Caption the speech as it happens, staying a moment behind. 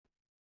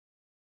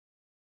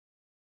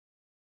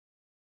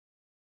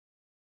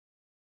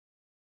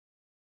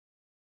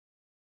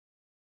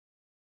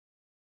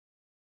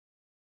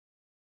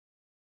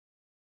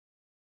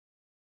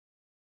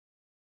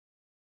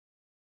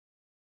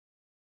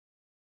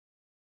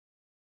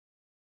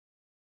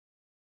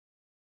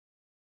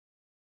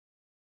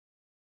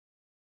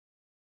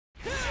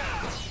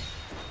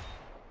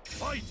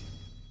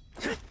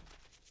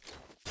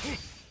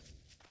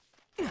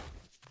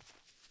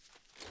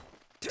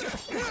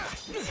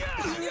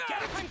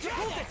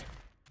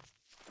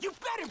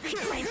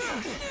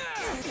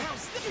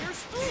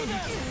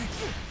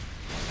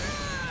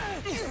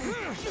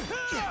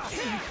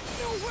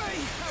No way!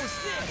 How's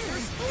this?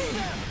 You're screwed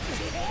them!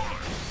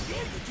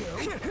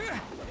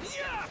 There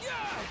you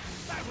go!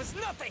 That was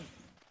nothing!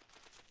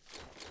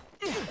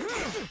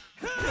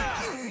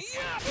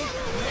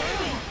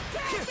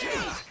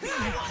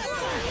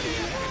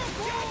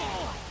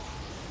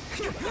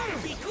 You better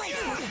be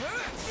grateful!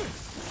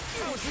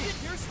 How's it?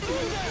 You're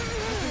screwed them!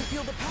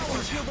 Feel the power!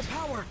 Feel the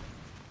power!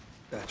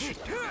 That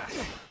should do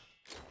it.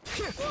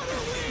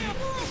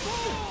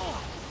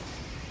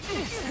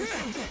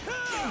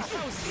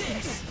 How's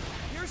this?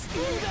 You're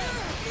screwed up!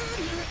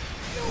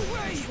 No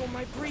way! Will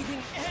my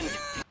breathing end?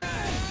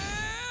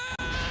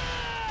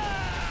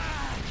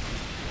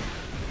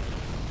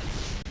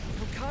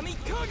 Okami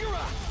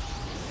Kagura!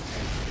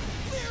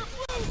 Clear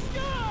blue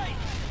sky!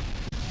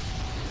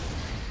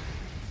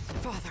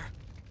 Father,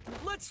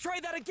 let's try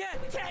that again!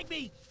 Tag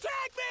me!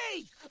 Tag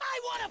me! I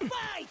wanna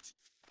fight!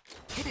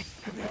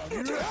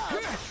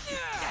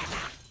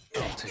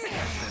 I'll take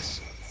care of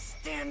this.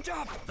 Stand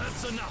up!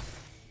 That's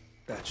enough.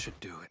 That should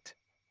do it.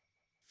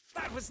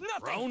 That was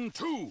nothing! Round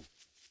 2.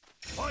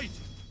 Fight!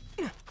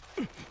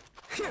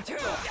 Gotcha!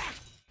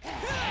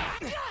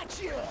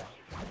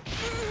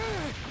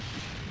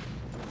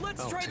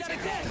 Let's I'll try take that care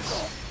again! of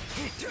this.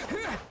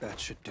 That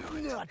should do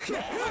it. Not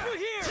bad! Over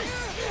here!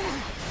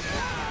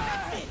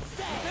 It's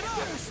safe! Get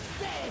up!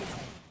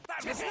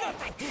 That was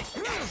nothing!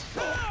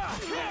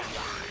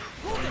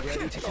 I'm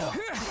ready to go.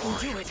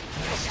 Do it!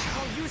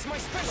 I'll use my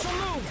special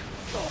move!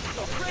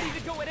 Ready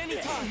to go at any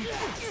time!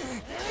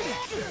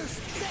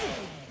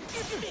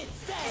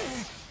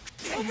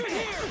 Over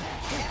here!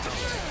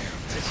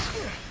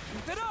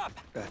 Keep it up!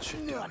 That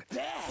should do it.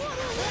 Bad!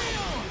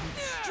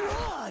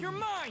 You're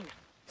mine!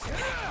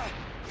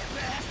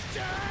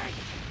 Bastard!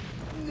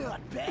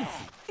 Not bad!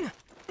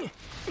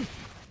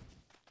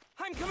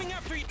 I'm coming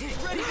after you!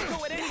 Ready to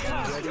go at any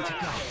time! Ready to go.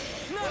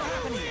 Not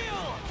happening!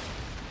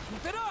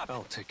 Keep it up!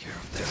 I'll take care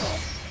of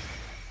this.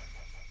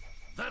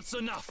 That's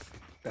enough.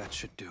 That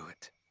should do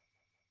it.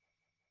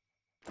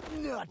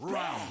 Not bad!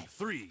 Round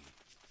 3.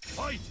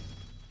 Fight!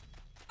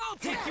 I'll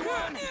take you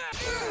on!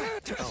 I'll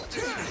take care of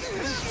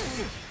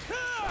this.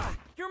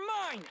 You're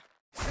mine!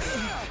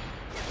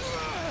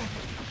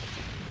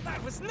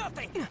 That was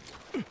nothing! Tag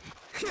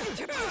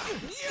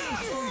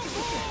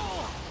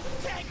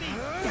me!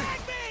 Tag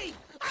me!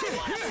 I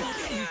wanna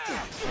fight!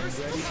 You're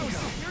screwed!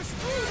 You're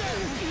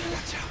screwed!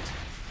 Watch out.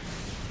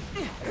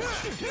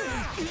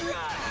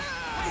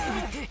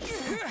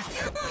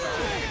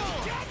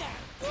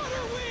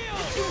 Water wheel!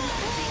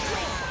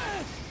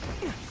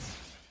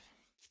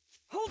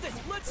 Hold it!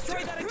 Let's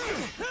try that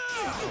again!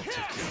 I'll take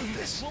care of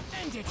this. We'll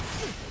end it!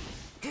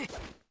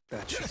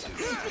 That should do it.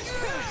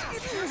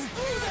 You're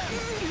screwed!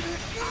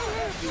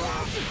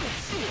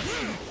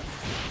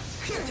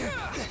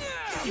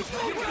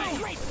 You're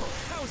grateful!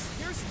 House,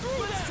 you're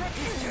screwed!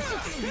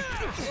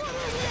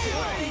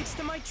 Thanks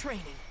to my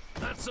training.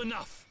 That's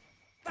enough.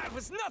 That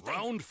was nothing!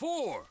 Round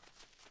 4.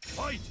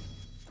 Fight!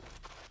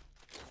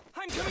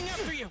 I'm coming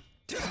after you! Up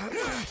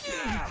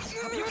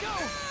you go!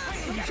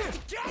 Get it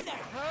together!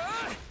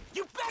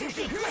 You better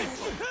be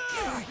grateful!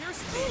 You're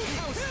screwed!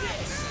 How's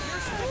this? You're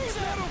screwed! It's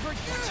not over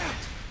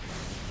yet!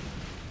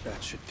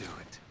 That should do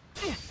it.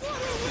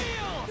 Water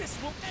wheel! This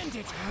will end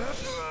it!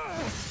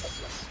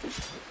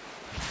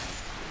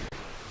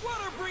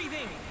 Water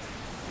breathing!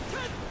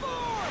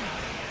 Transform!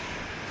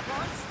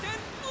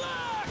 Constant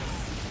flux!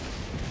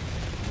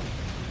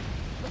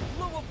 The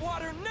flow of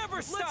water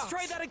never stops! Let's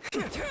try that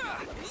again!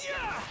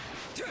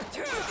 You're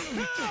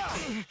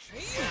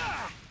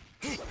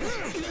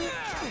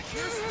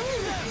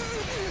screwed!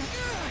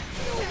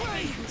 No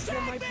way!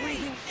 Feel my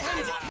breathing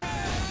end!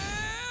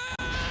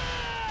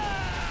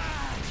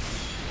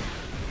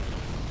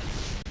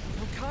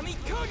 Okami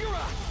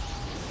Kagura!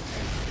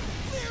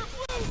 Clear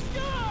blue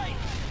sky!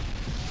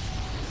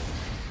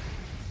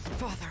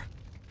 Father,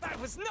 that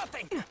was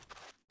nothing!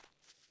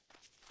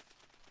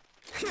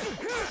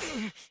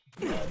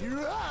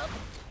 You're up!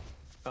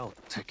 I'll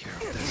take care of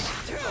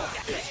this.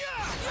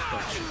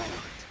 That should do it.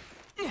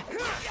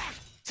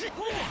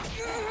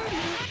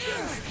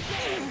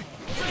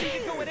 Ready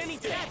to go at any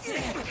time!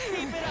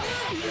 Keep it up!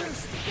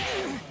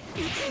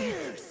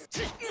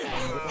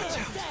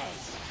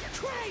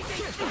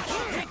 Crazy!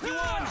 I'll take you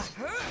on!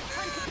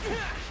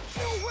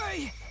 No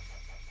way!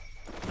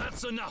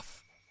 That's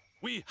enough.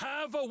 We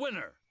have a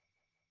winner.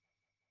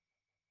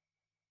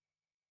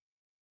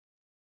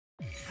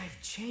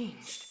 I've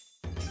changed.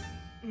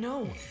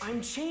 No,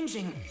 I'm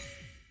changing.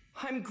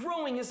 I'm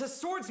growing as a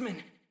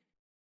swordsman.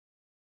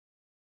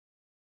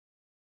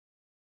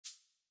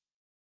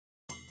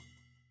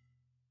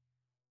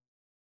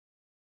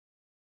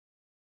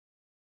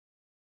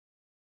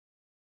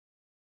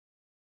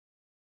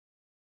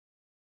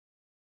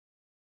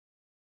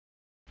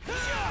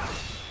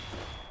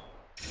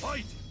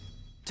 Fight!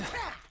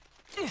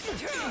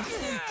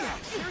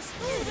 You're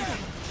screwed!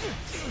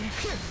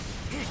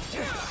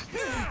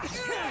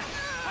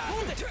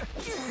 Hold it!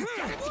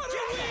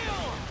 Water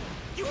wheel!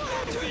 You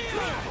better be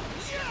grateful!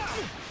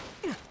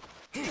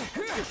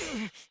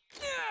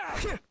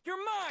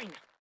 You're mine!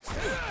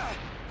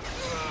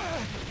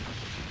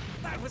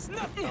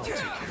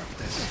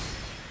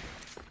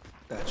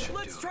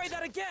 try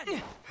that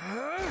again!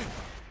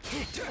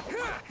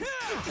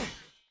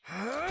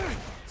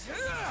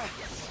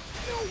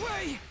 No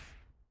way!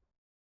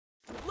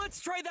 Let's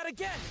try that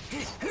again!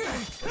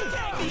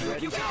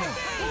 Ready to go.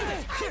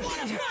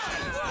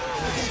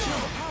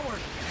 Power!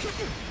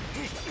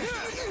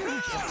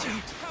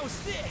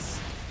 How's this?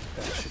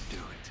 That should do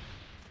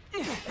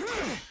it.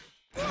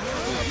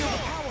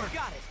 Power!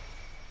 Got it!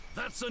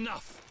 That's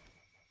enough.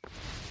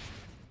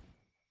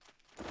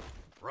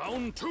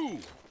 Round 2.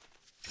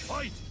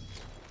 Fight!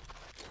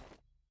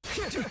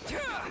 Together!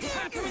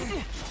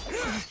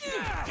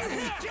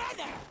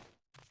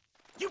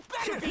 You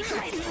better be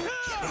grateful!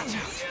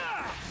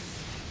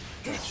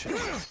 That should do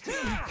it.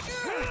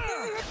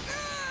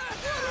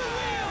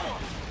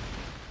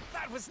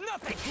 That was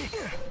nothing!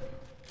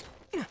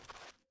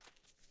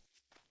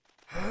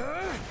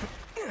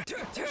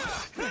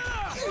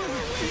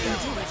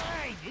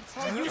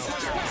 I'll use my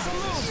special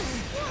move!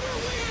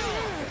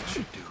 That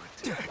should do it.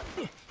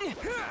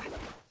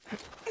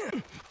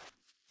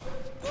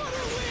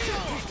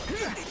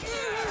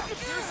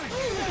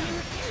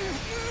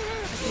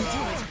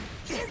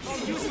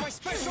 I'll use my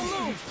special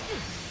move!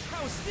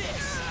 How's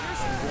this?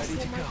 Ready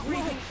to go.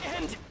 Breathing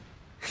end!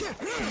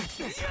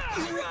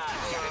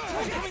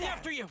 I'm coming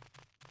after you!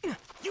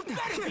 You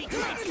better be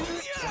grateful!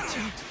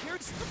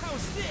 Here's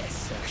how's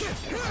this?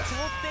 It's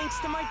all thanks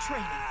to my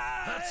training.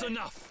 That's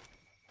enough.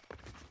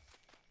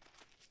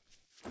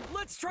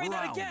 Let's try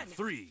that Round again!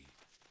 3.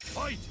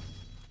 Fight!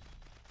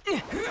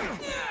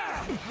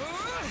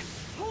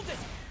 Hold it!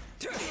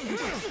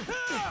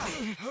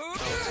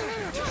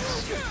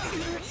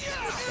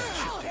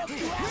 I'll help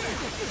you out!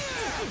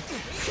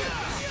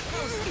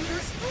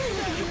 You're through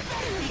them! You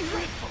better be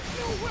grateful!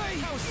 No way!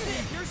 How's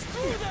this? You're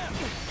through them!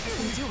 I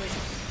can do it!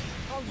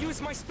 I'll use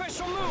my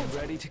special move!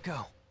 Ready to go.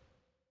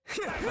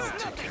 I'll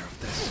take care of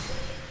this.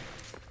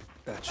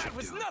 That should That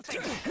was do it.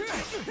 nothing! You're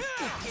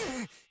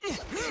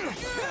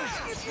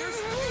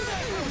through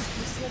them!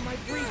 Before my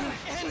breathing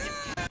end!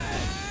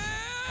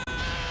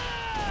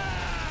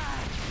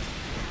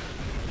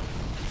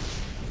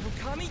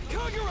 Kami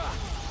Kagura!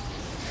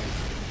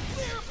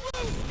 Clear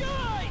blue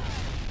sky!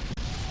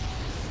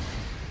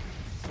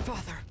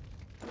 Father,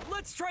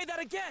 let's try that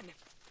again!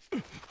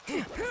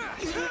 Okay, got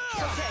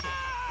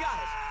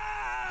it.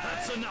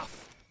 That's enough.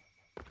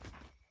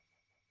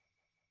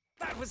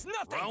 That was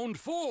nothing! Round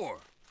 4.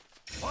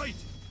 Fight!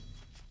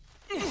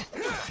 Here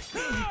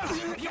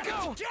you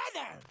go!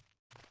 Together!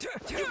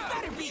 You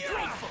better be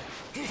grateful!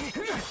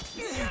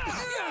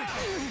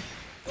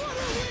 What a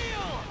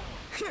wheel!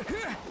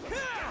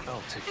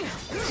 I'll take care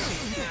of this.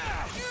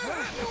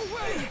 No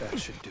way! That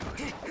should do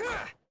it.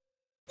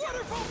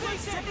 Waterfall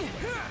Basin!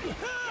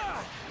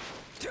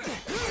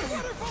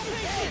 Waterfall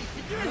Basin!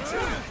 You're in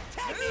trouble!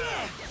 Tag me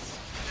in!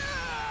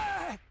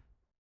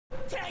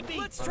 Tag me!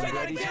 Let's try that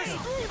ready to again! go.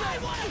 Screw I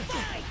that! wanna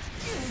fight!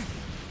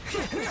 You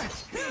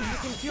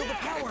can feel the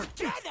power!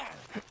 Together!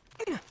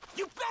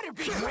 You better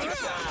be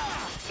grateful! Up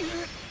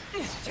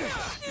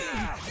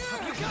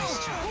you go!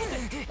 Hold it!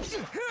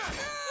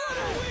 What a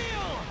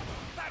wheel!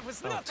 That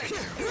was I'll take nothing!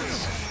 care of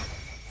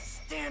this.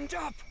 Stand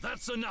up!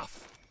 That's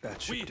enough.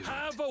 That should We do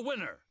have it. a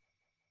winner.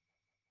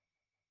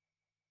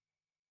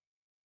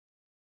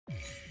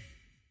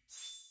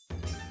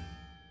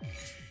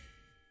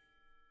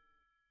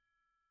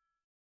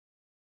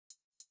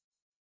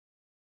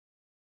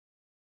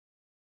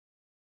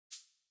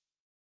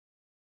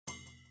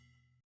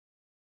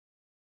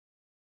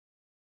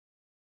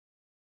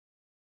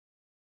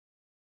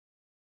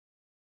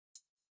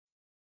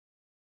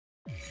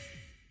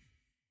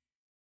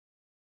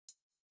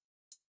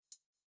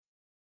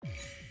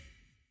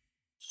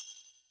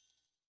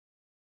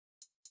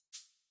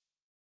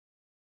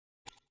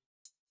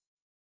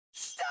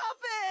 Stop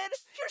it!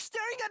 You're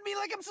staring at me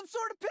like I'm some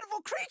sort of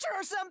pitiful creature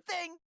or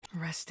something!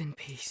 Rest in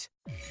peace.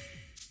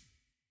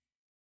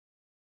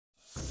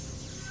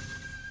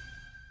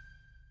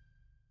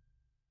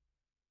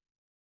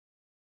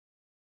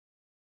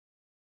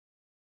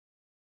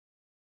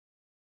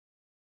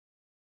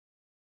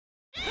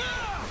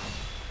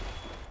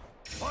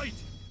 Fight!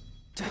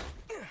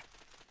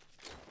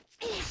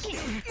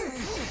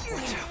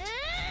 Watch out.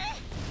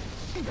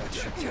 That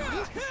should do it.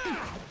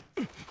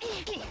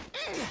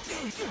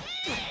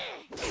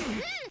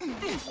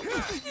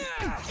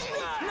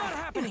 Not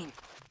happening!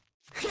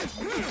 Get up!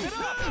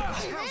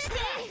 How's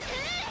that?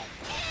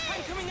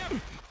 I'm coming up!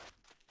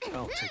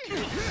 I'll take care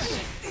of this.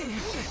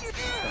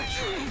 That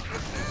should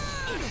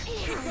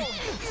Keep going!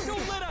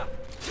 Don't let up!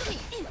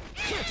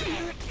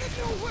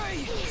 No way!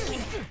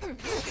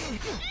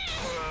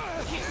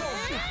 Keep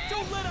going!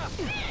 Don't let up!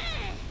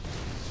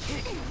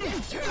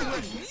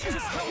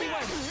 Just tell me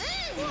when!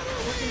 I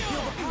can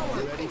feel the power!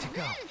 Ready to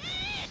go.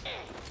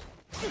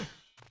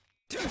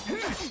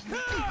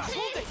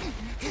 Hold it!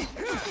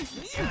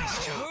 Nice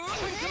job.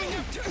 I'm coming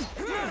up!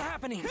 Not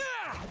happening!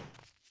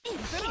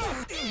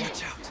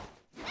 Watch out.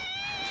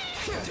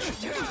 That should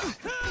do it.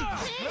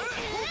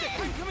 Hold it!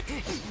 I'm coming!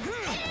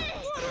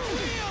 Water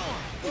wheel!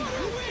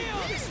 Water wheel!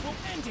 This will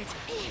end it!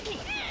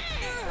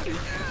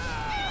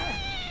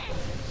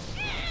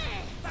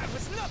 That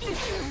was nothing!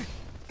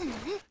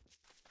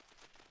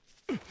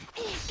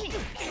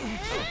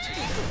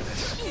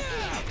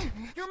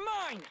 You're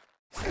mine!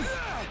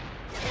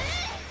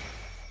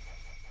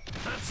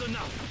 That's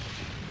enough!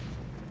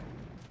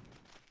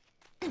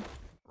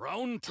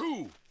 Round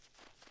 2!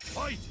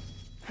 Fight!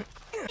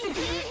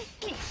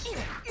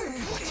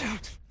 Watch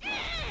out. I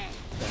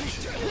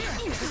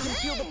can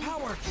feel the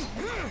power!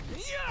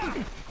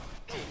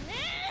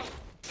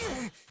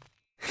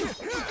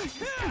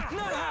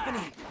 Not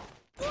happening!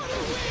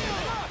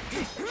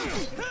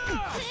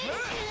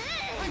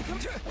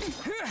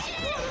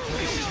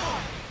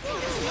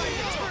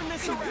 Turn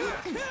this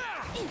around!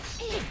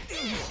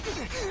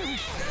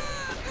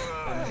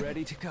 I'm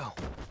ready to go.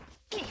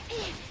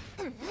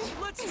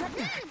 Let's try.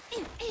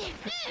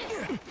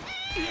 I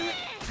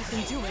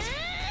can do it.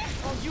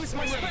 I'll use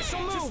my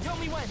special move. Just tell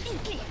me when.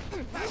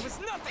 That was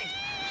nothing.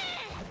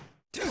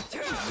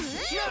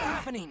 Not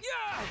happening.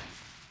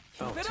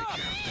 I'll Keep it take up.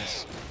 care of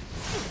this.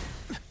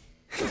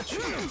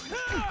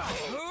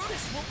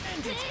 This will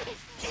end it.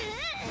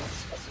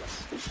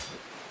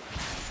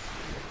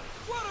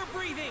 Water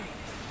breathing.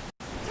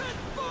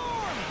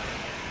 Transform.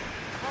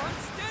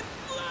 Constant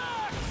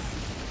flux.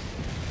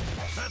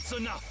 That's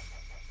enough!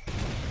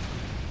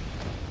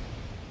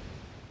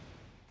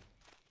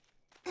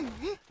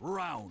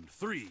 Round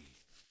 3.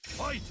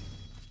 Fight!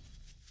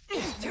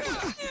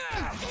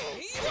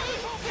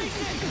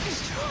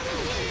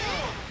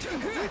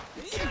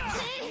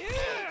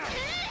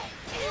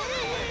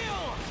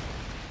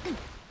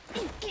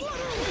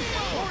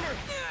 Corner.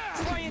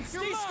 Try and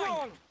stay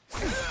strong.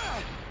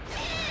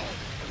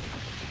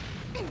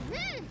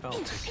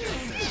 I'll take care of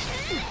this.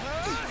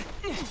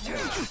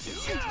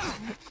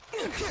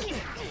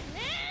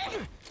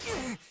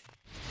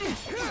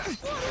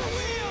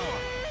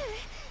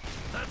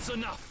 That's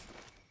enough!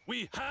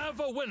 We have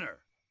a winner!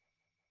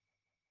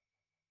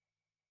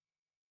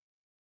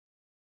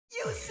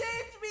 You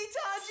saved me,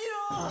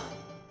 Tanjiro!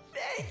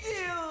 Thank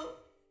you!